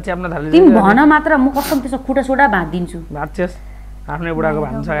हाङमा च्याप्न थाल्यो तिमी भन मात्र म कसम त्यसो खुट्टा सोडा भाँदिन्छु भाँच्छस् आफ्नै बुढाको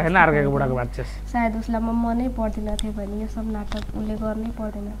भाँच्न सकेको छैन अर्काको बुढाको भाँच्छस् सायद उसलाई म मनै पर्दैन थियो भने यो सब नाटक उसले गर्नै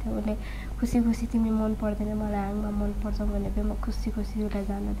पर्दैन थियो उसले खुसी खुसी तिमी मन पर्दैन मलाई हाङमा मन पर्छ भने पनि म खुसी खुसी उसलाई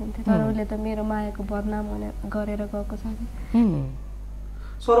जान दिन्थेँ तर उसले त मेरो मायाको बदनाम गरेर गएको छ कि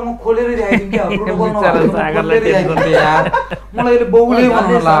सर म खोलेर ल्याइदिउँ क्या मलाई अहिले बाउले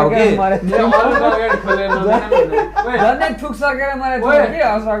भन्नु लाग्यो कि झन्डै ठुक सकेर मलाई के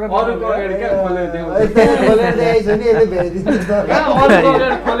हँसाको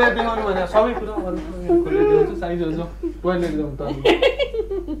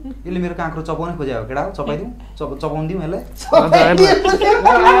यसले मेरो काँक्रो चपाउनै खोजेको हो केटा चपाइदिउँ चपाउनु दिउँ यसलाई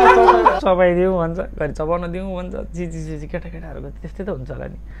चपाइदिउँ भन्छ घरि चपाउन दिउँ भन्छ चिची केटाकेटाहरूको त्यस्तै त हुन्छ होला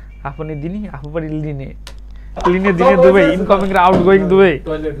नि आफू पनि दिने आफू पनि लिने लिने दिने दुवै इन्कमिङ र आउट गोइङ दुवै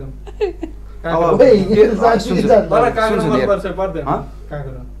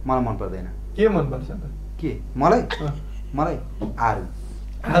मलाई मन पर्दैन के मन पर्छ के मलाई मलाई आरु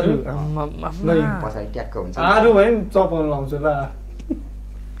आरु पछाडि ट्याक्क हुन्छ आरु भयो नि चपाउनु लाउँछु ल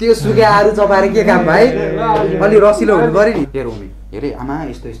त्यो सुके आरु चपाएर के काम भाइ अलि रसिलो हुनु पर्यो नि हेर उमी हेरे आमा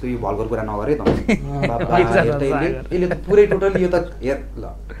यस्तो यस्तो यो भल्गर कुरा नगरे त यसले त पुरै टोटल यो त हेर ल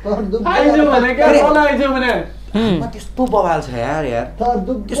त्यस्तो बवाल छ यार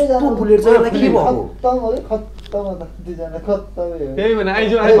त्यस्तो बुलेट छ यसलाई के भएको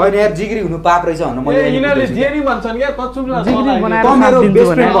होइन यार जिग्री हुनु पाप रहेछ भनेर मैले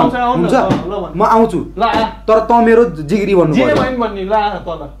हुन्छ म आउँछु तर त मेरो जिग्री भन्नु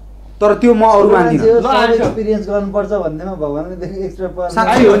तर त्यो म अरू मान्दिनँ एक्सपिरियन्स गर्नुपर्छ भन्दैमा भगवानले एक्स्ट्रा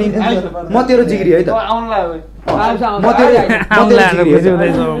साँच्चै हो नि म तेरो जिग्री है त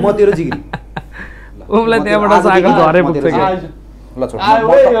म तेरो जिग्री उमलाई त्यहाँबाट सागर झरे पुग्छ के ल छोड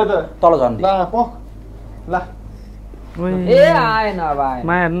तल झन्डी ए आएन भाइ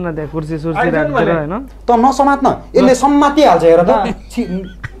माया हेर्नु न त्यहाँ कुर्सी सुर्सी राखेर हैन त नसमात्न यसले समातिहाल्छ हेर त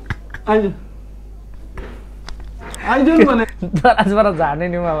आइजन भने दराजबाट झार्ने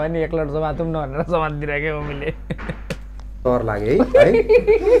निमा भयो नि एकलट समातौँ न भनेर समातिदिरहेको उमीले डर लाग्यो है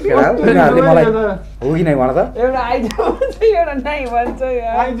उनीहरूले मलाई हो कि नै भन त एउटा आइजन एउटा नाइ भन्छ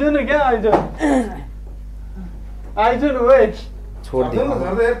यार आइजन क्या आइजन आइजन ओए छोड्दिनु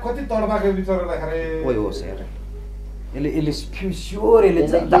कति तडपाको बिचरालाई खरे ओइ होस् हेर यसले स्योर यसले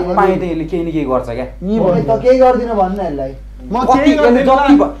जता पाए त यसले केही न केही गर्छ क्या नि भने त केही गर्दिन भन्नु यसलाई म केही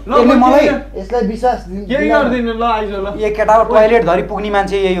यसले मलाई यसलाई विश्वास दिनु केही गर्दिन ल आइज ल यो केटा टोयलेट धरि पुग्ने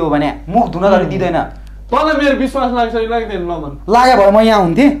मान्छे यही हो भने मुख धुन धरि दिँदैन तँलाई मेरो विश्वास लाग्छ कि लाग्दैन ल मन लाग्यो भए म यहाँ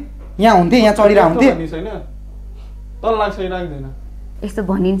हुन्थेँ यहाँ चढिरहेको हुन्थेँ छैन तँलाई लाग्छ कि लाग्दैन यस्तो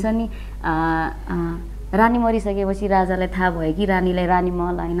भनिन्छ नि रानी मरिसकेपछि राजालाई थाहा भयो कि रानीलाई रानी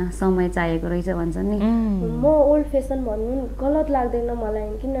महल होइन समय चाहिएको रहेछ भन्छन् नि म ओल्ड फेसन भन्नु गलत लाग्दैन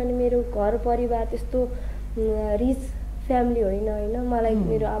मलाई किनभने मेरो घर परिवार त्यस्तो रिच फ्यामिली होइन मलाई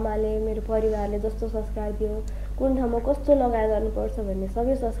मेरो आमाले मेरो परिवारले जस्तो संस्कार दियो कुन ठाउँमा कस्तो लगाएर गर्नुपर्छ भन्ने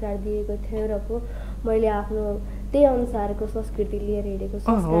सबै संस्कार दिएको थियो र पो मैले आफ्नो त्यही अनुसारको संस्कृति लिएर हिँडेको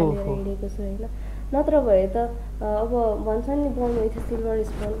संस्कार लिएर हिँडेको छु होइन नत्र भए त अब भन्छन् नि बोर्न विथ सिल्भर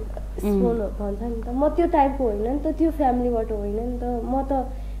स्पुन भन्छ नि त म त्यो टाइपको होइन नि त त्यो फ्यामिलीबाट होइन नि त म त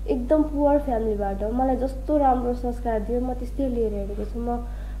एकदम पुवर फ्यामिलीबाट मलाई जस्तो राम्रो संस्कार दियो म त्यस्तै लिएर हिँडेको छु म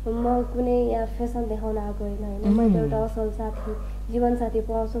कुनै यहाँ फेसन देखाउन आएको होइन मैले एउटा असल साथी जीवनसाथी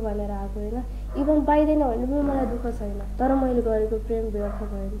पाउँछु भनेर आएको होइन इभन पाइँदैन भने पनि मलाई दुःख छैन तर मैले गरेको प्रेम व्यर्थ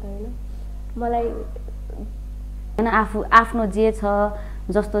भयो नि त होइन मलाई आफ्नो जे छ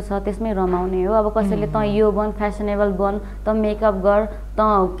जस्तो छ त्यसमै रमाउने हो अब कसैले त यो बन फेसनेबल बन त मेकअप गर त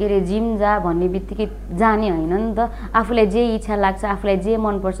के अरे जिम जा भन्ने बित्तिकै जाने होइन नि त आफूलाई जे इच्छा लाग्छ आफूलाई जे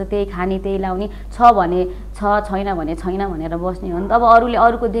मनपर्छ त्यही खाने त्यही लाउने छ भने छ छैन भने छैन भनेर बस्ने हो नि त अब अरूले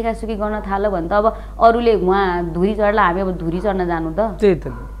अरूको देखासुखी गर्न थाल्यो भने त अब अरूले उहाँ धुरी चढ्ला हामी अब धुरी चढ्न जानु त त्यही त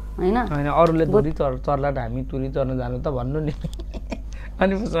होइन अरूले धुरी चढ्ला हामी तुरी चढ्न जानु त भन्नु नि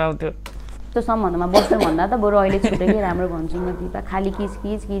अनि आउँथ्यो त्यो सम्बन्धमा बस्नु भन्दा त बरु अहिले छुटेकै राम्रो भन्छु म दिपा खाली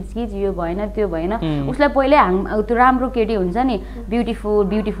किच यो भएन त्यो भएन उसलाई पहिल्यै त्यो राम्रो केटी हुन्छ नि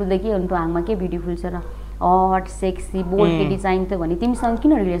ब्युटिफुल त के हुनु त हाङमा के ब्युटिफुल छ र हट सेक्सी बोल्ड केटी चाहिन्थ्यो भने तिमीसँग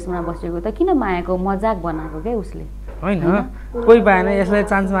किन रिलेसनमा बसेको त किन मायाको मजाक बनाएको क्या उसले होइन कोही पाएन यसलाई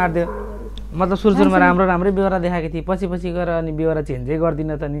चान्स मारिदियो मतलब सुरुमा राम्रै बेहोरा देखाएको थिएँ पछि गएर अनि बेहोरा चेन्जै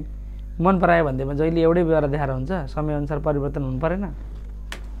गर्दिनँ त नि मन परायो भन्दैमा जहिले एउटै बेहोरा देखाएर हुन्छ समयअनुसार परिवर्तन हुनु परेन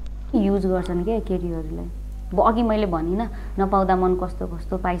युज गर्छन् क्या केटीहरूलाई अघि मैले भनिनँ नपाउँदा मन कस्तो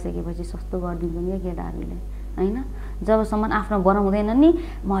कस्तो पाइसकेपछि सस्तो गरिदिन्छन् क्या केटाहरूले होइन जबसम्म आफ्नो बनाउँदैन नि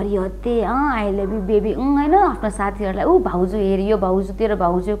मरिहत्ते आई लभ यु बेबी होइन आफ्नो साथीहरूलाई भाउजू हेरियो भाउजू तेरो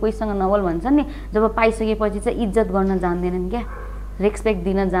भाउजू कोहीसँग नबोल भन्छन् नि जब पाइसकेपछि चाहिँ इज्जत गर्न जान्दैनन् क्या रेस्पेक्ट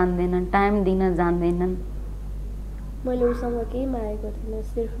दिन जान्दैनन् टाइम दिन जान्दैनन् मैले उसँग केही मागेको थिइनँ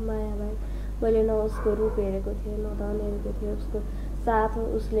सिर्फ माया भाइ मैले न उसको रूप हेरेको थिएँ न धन हेरेको थिएँ उसको साथ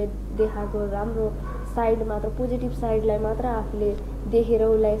उसले देखाएको राम्रो साइड मात्र पोजिटिभ साइडलाई मात्र आफूले देखेर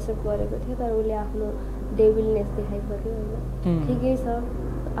उसलाई एक्सेप्ट गरेको थियो तर उसले आफ्नो डेभिलनेस देखाइसक्यो होइन ठिकै छ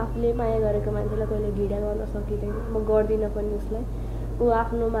आफूले माया गरेको मान्छेलाई कहिले घिडा गर्न सकिँदैन म गर्दिनँ पनि उसलाई ऊ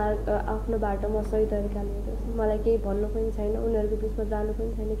आफ्नो बाटोमा सही तरिकाले हेर्छ मलाई केही भन्नु पनि छैन उनीहरूको बिचमा जानु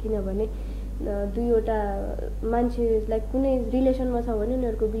पनि छैन किनभने दुईवटा मान्छेलाई कुनै रिलेसनमा छ भने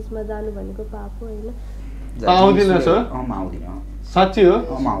उनीहरूको बिचमा जानु भनेको पाप हो होइन साँच्ची हो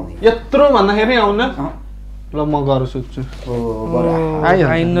यत्रो भन्दाखेरि आउन ल म गएर सोध्छु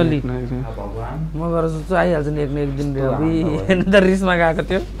फाइनली म गएर सोध्छु आइहाल्छ नि एक दिन हेर्नु त रिसमा गएको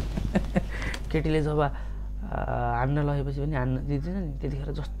थियो केटीले जब हान्न लगेपछि पनि हान्न दिँदैन नि त्यतिखेर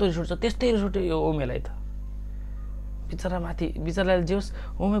जस्तो रिस उठ्छ त्यस्तै रिस उठ्यो यो ओमेलाई त बिचरालाई जे होस्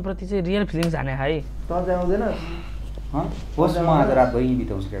ओमेप्रति चाहिँ रियल फिलिङ्स हाने है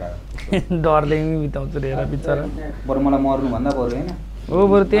डरले बिताउँछु रे बिचरा बरु मलाई मर्नुभन्दा बरु होइन हो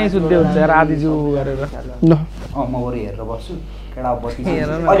बरु त्यहीँ सुत्दै हुन्छ यार आधी जिउ गरेर ल म बरु हेरेर बस्छु केटा बत्ती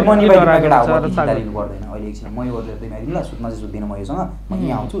अहिले म निभाइदिनु पर्दैन अहिले एकछिन मै गरेर तिमीहरू ल सुत्न चाहिँ सुत्दिनँ म योसँग म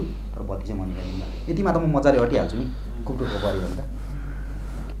यहीँ आउँछु तर बत्ती चाहिँ म निभाइदिनु यतिमा त म मजाले हटिहाल्छु नि कुकुरको पऱ्यो भने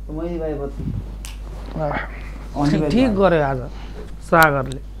त ठिक गर्यो आज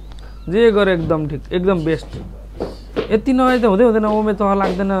सागरले जे गर्यो एकदम ठिक एकदम बेस्ट यति नभए त हुँदैन ओमे तह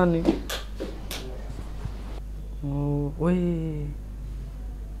लाग्दैन अनि ओए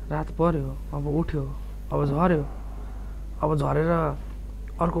रात पर्यो अब उठ्यो अब झऱ्यो अब झरेर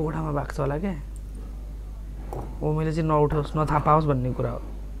अर्को कोठामा भाग्छ होला क्या ओमेले चाहिँ नउठोस् नथाहा पाओस् भन्ने कुरा हो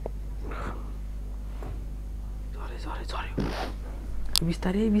झऱ्यो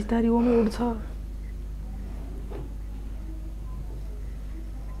बिस्तारै ओमे उठ्छ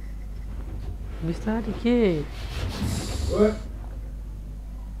बिस्तारै के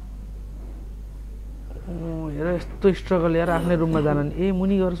हेर यस्तो स्ट्रगल यार आफ्नै रुममा जान नि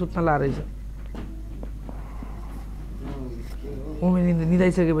मुनि गएर सुत्न ला रहेछ ओमे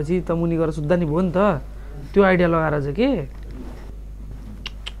निदाइसकेपछि त मुनि गएर सुत्दा नि भयो नि त त्यो आइडिया लगाएर चाहिँ के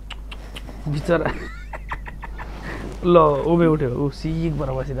बिचरा ल ओमे उठ्यो ऊ सिक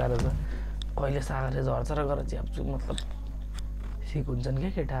भएर बसिरहेको छ कहिले सागरले झर्छ र गरेर च्याप्छु मतलब सिक हुन्छन्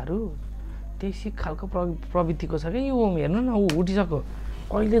क्या केटाहरू त्यही सिक खालको प्रवृत्तिको छ क्या यो ओमे हेर्नु न ऊ उठिसक्यो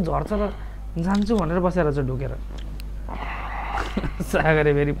कहिले झर्छ र जान्छु भनेर बसेर चाहिँ ढुकेर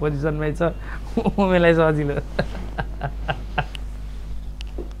सागरे फेरि पोजिसनमै छ ओमेलाई सजिलो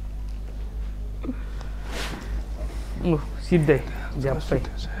सिधै झ्याप्पै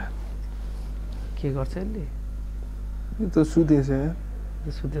के गर्छ यसले त सुतेछ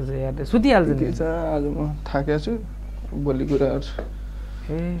यार सुतिहाल्छ नि आज म थाकेको छु भोलि कुरा गर्छु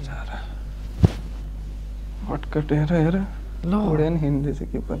ए हटकटेर हेर ल उडेन हिँड्दैछ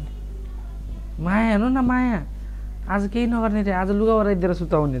के पनि माया हेर्नु न माया आज केही नगर्ने रे आज लुगा ओराइदिएर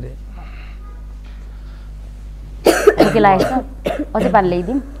सुताउने रे के लागेको छ अझै पानी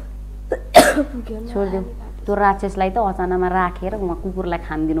ल्याइदिउँ छोडिदिउँ त्यो राक्षसलाई त अचानामा राखेर उहाँ कुकुरलाई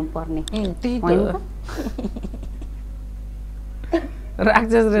खानिदिनु पर्ने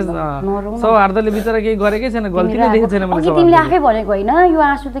राक्षस रे सौहार्दले बिचरा केही गरेकै छैन गल्ती नै देखेको छैन मैले तिमीले आफै भनेको होइन यो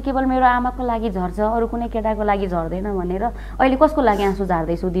आँसु त केवल मेरो आमाको लागि झर्छ अरू कुनै केटाको लागि झर्दैन भनेर अहिले कसको लागि आँसु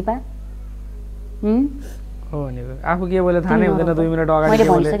झार्दैछु दिपा हो भनेको आफू के बोले थाहा नै हुँदैन 2 मिनेट अगाडि मैले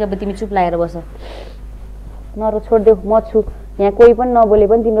भनिसके अब तिमी चुप लागेर बस नरो छोड्देऊ म छु यहाँ कोही पनि नबोले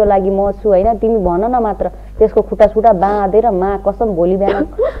पनि तिम्रो लागि म छु होइन तिमी भन न मात्र त्यसको खुट्टा बाँधेर मा कसम भोलि बिहान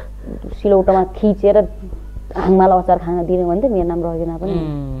सिलौटोमा थिचेर आङमाल अचार खान दिने भन्थ्यो मेरो नाम रहेन पनि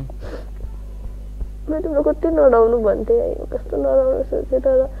म तिम्रो कति नडाउनु भन्थे कस्तो नडाउनु सोचे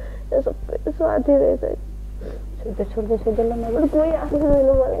तर सबै स्वार्थी रहेछ छोड्दै ल नरो कोही आफू छैन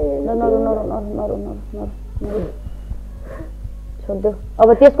मलाई नरो छोड्देऊ अब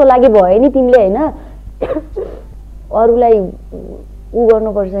त्यसको लागि भयो नि तिमीले होइन अरूलाई उ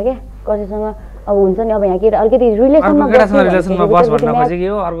गर्नुपर्छ क्या कसैसँग अब हुन्छ नि अब यहाँ केटा अलिकति रिलेसनमा बस भन्न खोजेको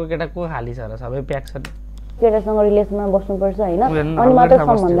हो अर्को केटा को खाली छ र सबै प्याक छ केटासँग रिलेसनमा बस्नुपर्छ होइन उनीहरू अनि मात्र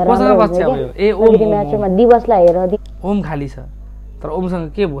नर्मल सम्बन्ध बस्छ। कोसँग राम्रो बस्छ हुन्छ अब क्या यो? ए, ओम, ओम, म्याचरमा दिवसलाई हेर ओम खाली छ तर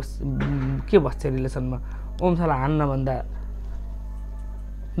ओमसँग के बस्छ रिलेसनमा ओमसँग हान्नभन्दा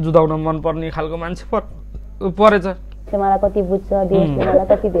जुदाउन मनपर्ने खालको मान्छे परेछ मलाई कति बुझ्छ दिवसले मलाई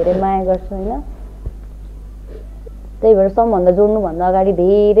कति धेरै माया गर्छ होइन त्यही भएर सम्बन्ध जोड्नुभन्दा अगाडि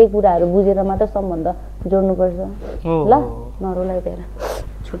धेरै कुराहरू बुझेर मात्र सम्बन्ध जोड्नुपर्छ ल नरोलाई हेर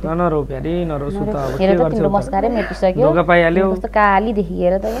नरो प्यारी नरो सुत अब के हेर त गर्छौ तिम्रो मस्कारै मेटिसक्यो धोका पाइहाल्यो कस्तो काली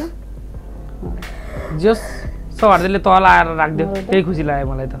देखिएर त यहाँ जस सौहार्दले तल आएर राख्दियो त्यही खुसी लाग्यो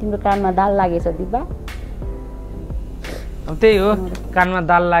मलाई त तिम्रो कानमा दाल लागेछ दिपा अब त्यही हो कानमा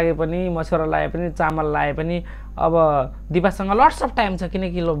दाल लागे पनि मसुरा लागे पनि चामल लागे पनि अब दिपासँग लट्स अफ टाइम छ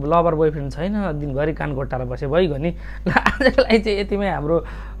किनकि लभर बोयफ्रेन्ड छैन दिनभरि कान घोटाएर बसे भइगयो नि ल आजलाई चाहिँ यतिमै हाम्रो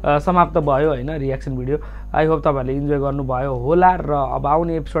समाप्त भयो होइन रियाक्सन भिडियो आई होप तपाईँहरूले इन्जोय गर्नुभयो होला र अब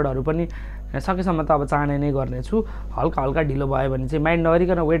आउने एपिसोडहरू पनि सकेसम्म त अब चाँडै नै गर्नेछु हल्का हल्का ढिलो भयो भने चाहिँ माइन्ड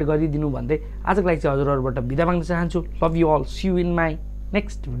नगरिकन वेट गरिदिनु भन्दै आजको लागि चाहिँ हजुरहरूबाट बिदा माग्न चाहन्छु love you all C you in my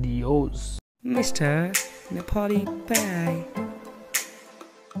next videos Mr. NefoliPie.